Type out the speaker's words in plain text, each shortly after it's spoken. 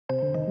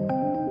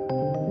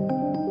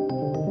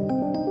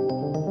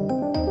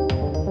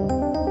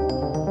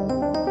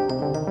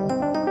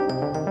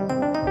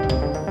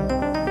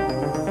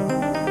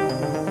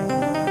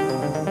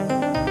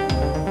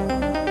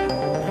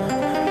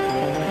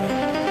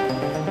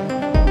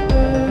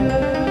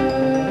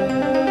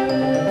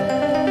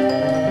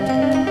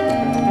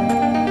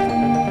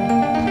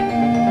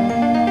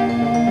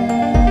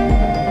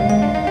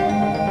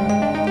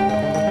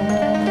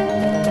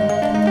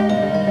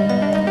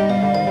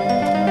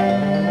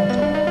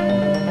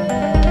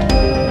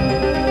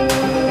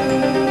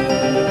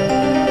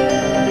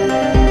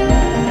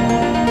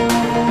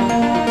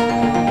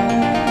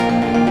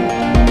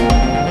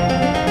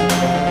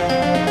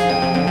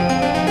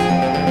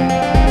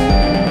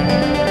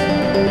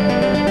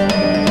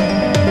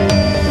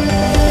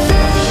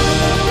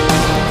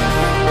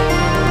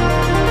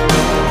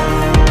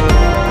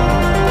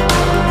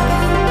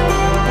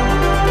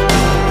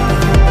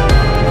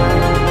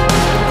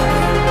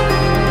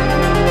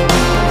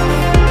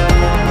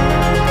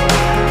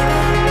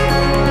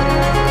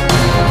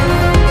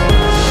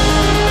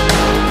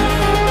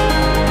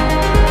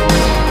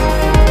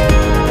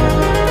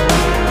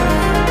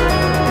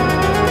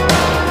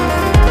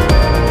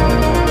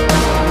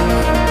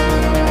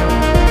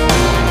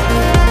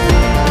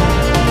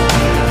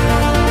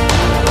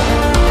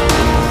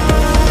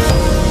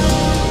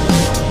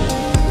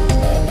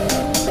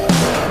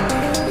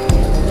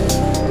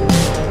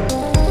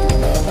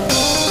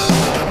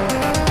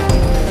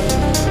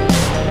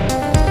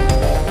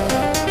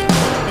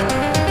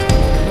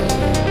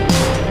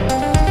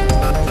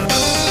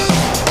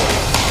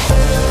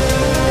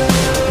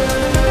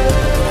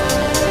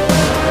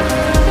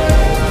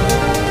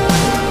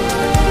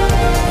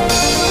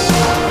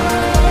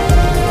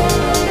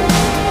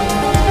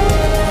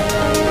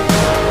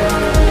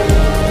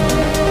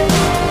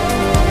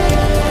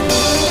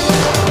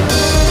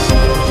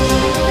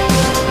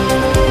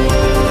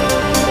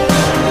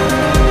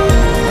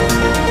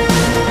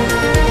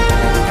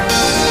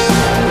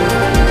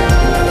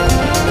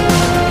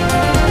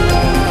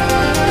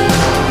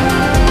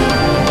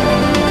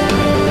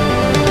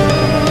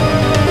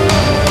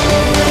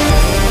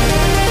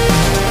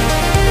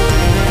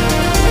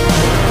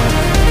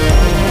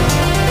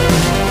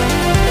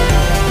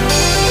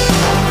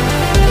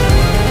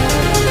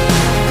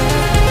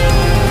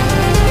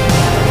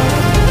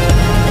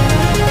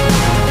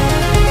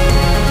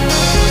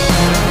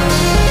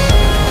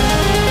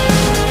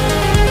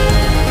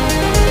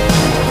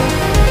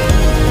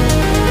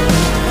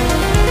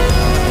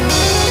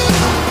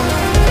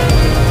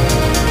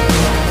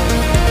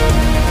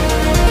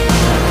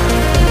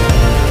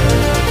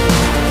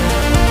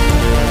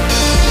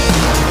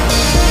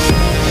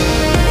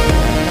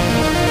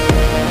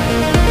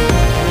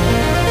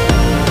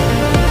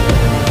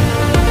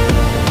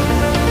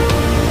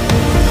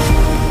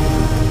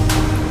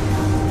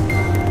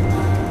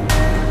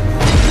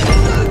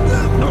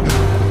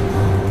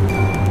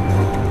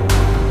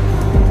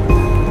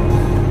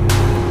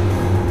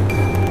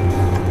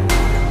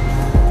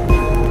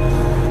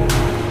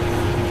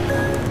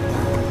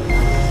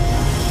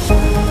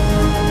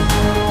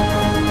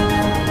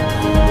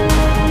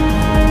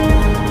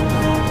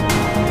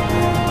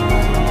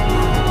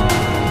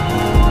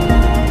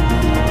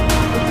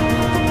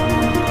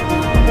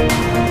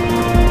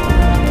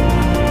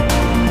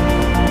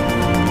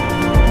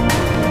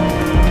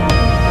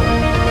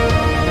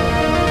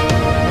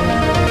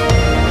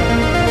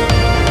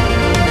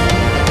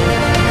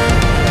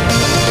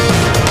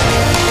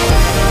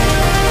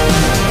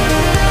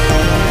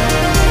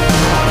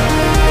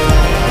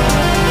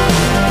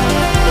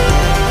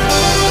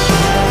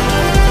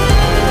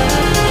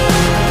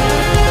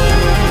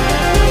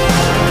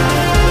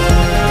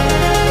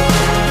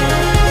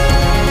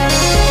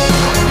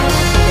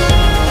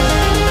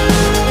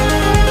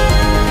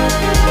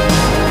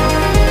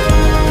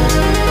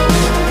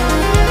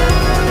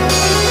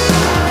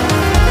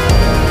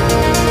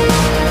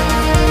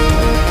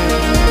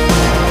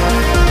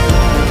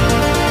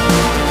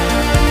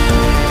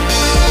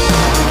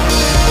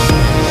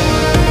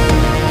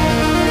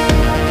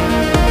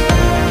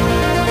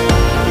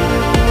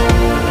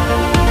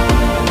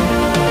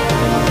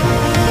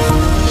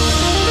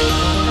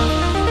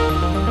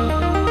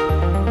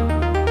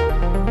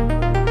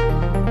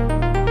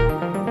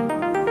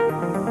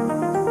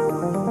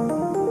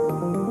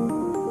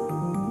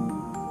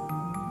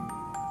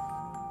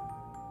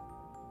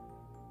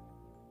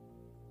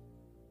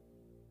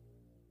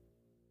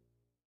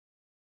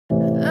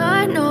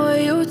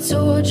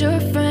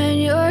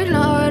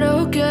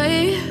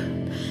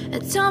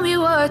Tell me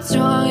what's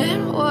wrong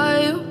and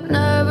why you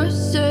never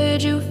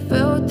said you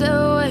felt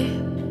that way.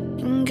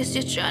 And guess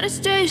you're trying to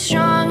stay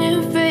strong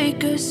and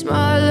fake a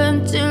smile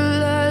until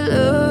I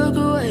look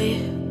away.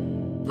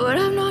 But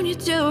I've known you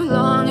too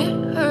long,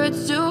 it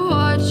hurts to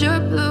watch your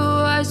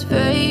blue eyes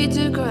fade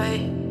to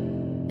gray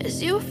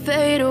as you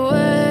fade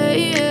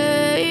away,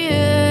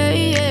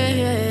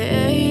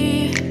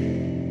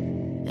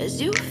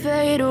 as you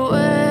fade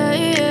away.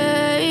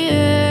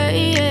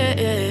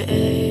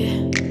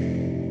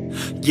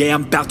 Yeah,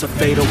 I'm about to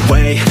fade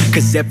away,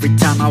 cause every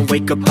time I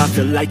wake up I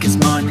feel like it's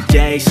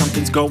Monday.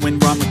 Something's going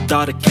wrong with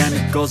all the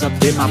chemicals up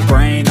in my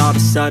brain. All of a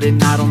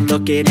sudden I don't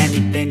look at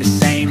anything the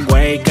same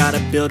way. Gotta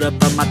build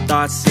up of my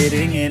thoughts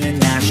sitting in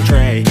an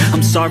ashtray.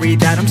 I'm sorry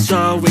that I'm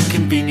so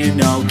inconvenient,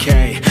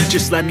 okay.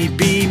 Just let me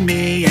be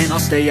me and I'll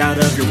stay out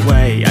of your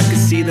way. I can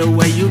see the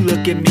way you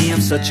look at me, I'm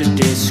such a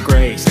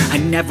disgrace. I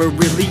never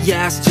really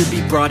asked to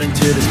be brought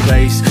into this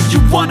place. You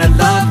wanna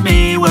love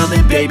me? Well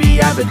then baby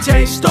I have a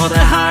taste. All the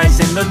highs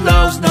and the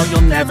lows, no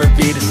you'll never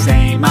be the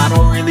same. I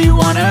don't really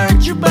wanna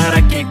hurt you but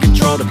I can't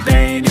control the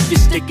pain. If you're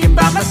sticking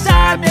by my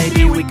side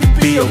maybe we could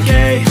be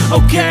okay.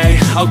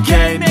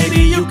 Okay,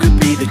 maybe you could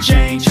be the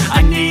change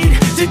I need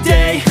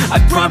today. I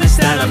promise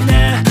that I've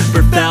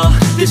never felt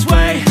this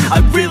way. I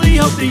really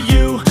hope that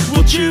you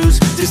will choose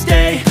to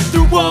stay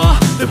through all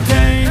the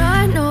pain.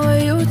 I know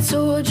you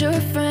told your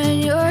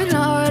friend you're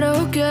not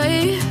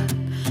okay.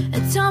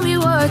 And tell me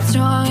what's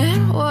wrong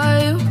and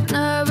why you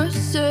never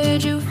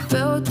said you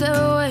felt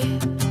that way.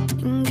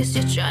 And guess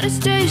you're trying to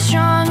stay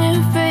strong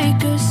and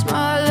fake a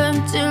smile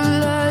until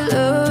I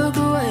look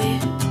away.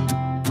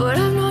 But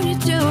I've known you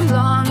too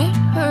long, it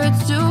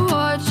hurts to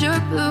watch your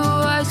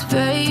blue eyes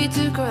fade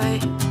to gray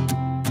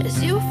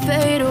as you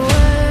fade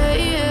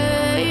away,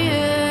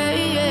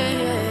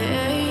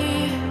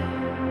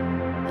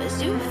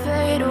 as you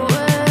fade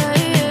away,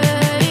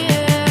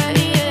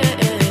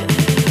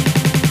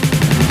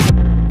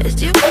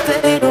 as you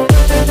fade away.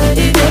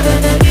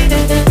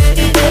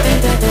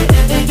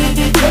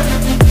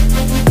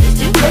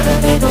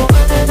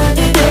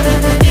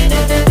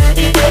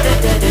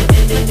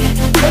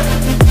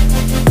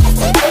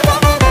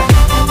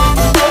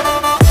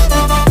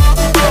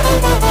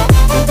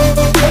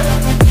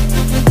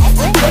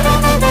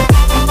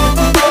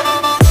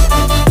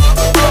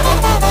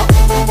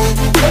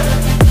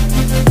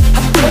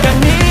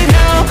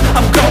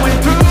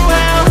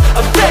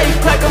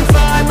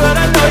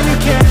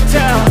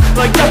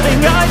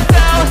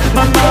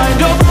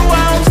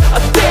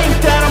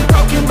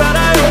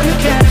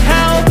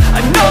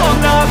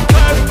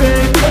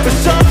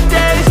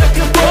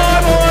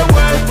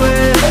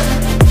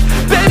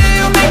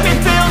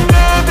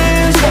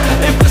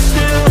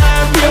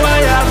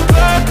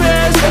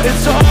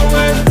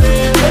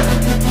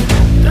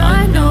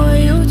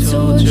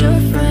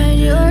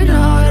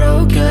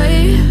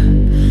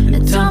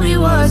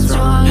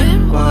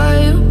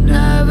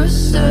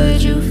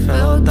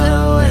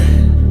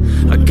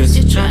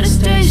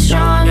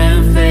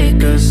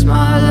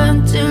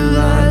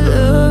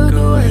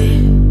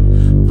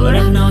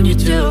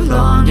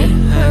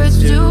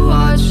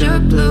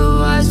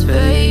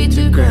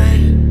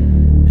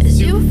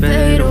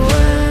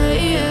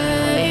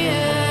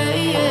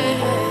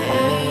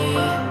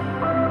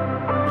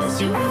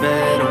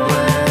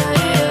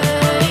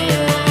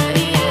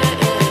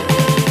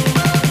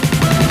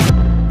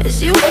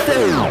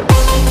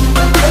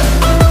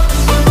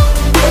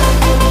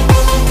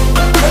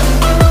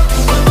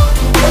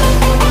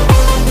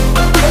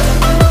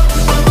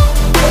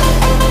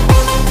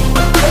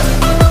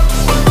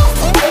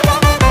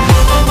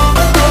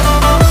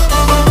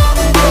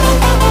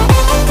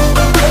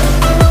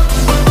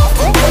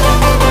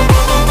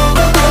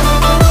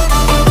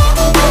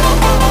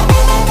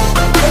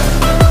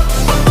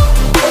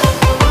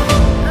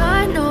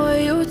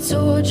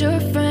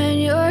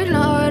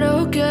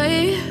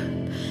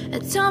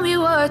 Tell me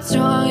what's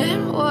wrong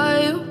and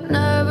why you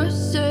never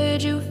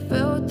said you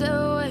felt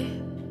that way.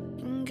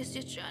 And guess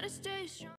you're trying to stay strong.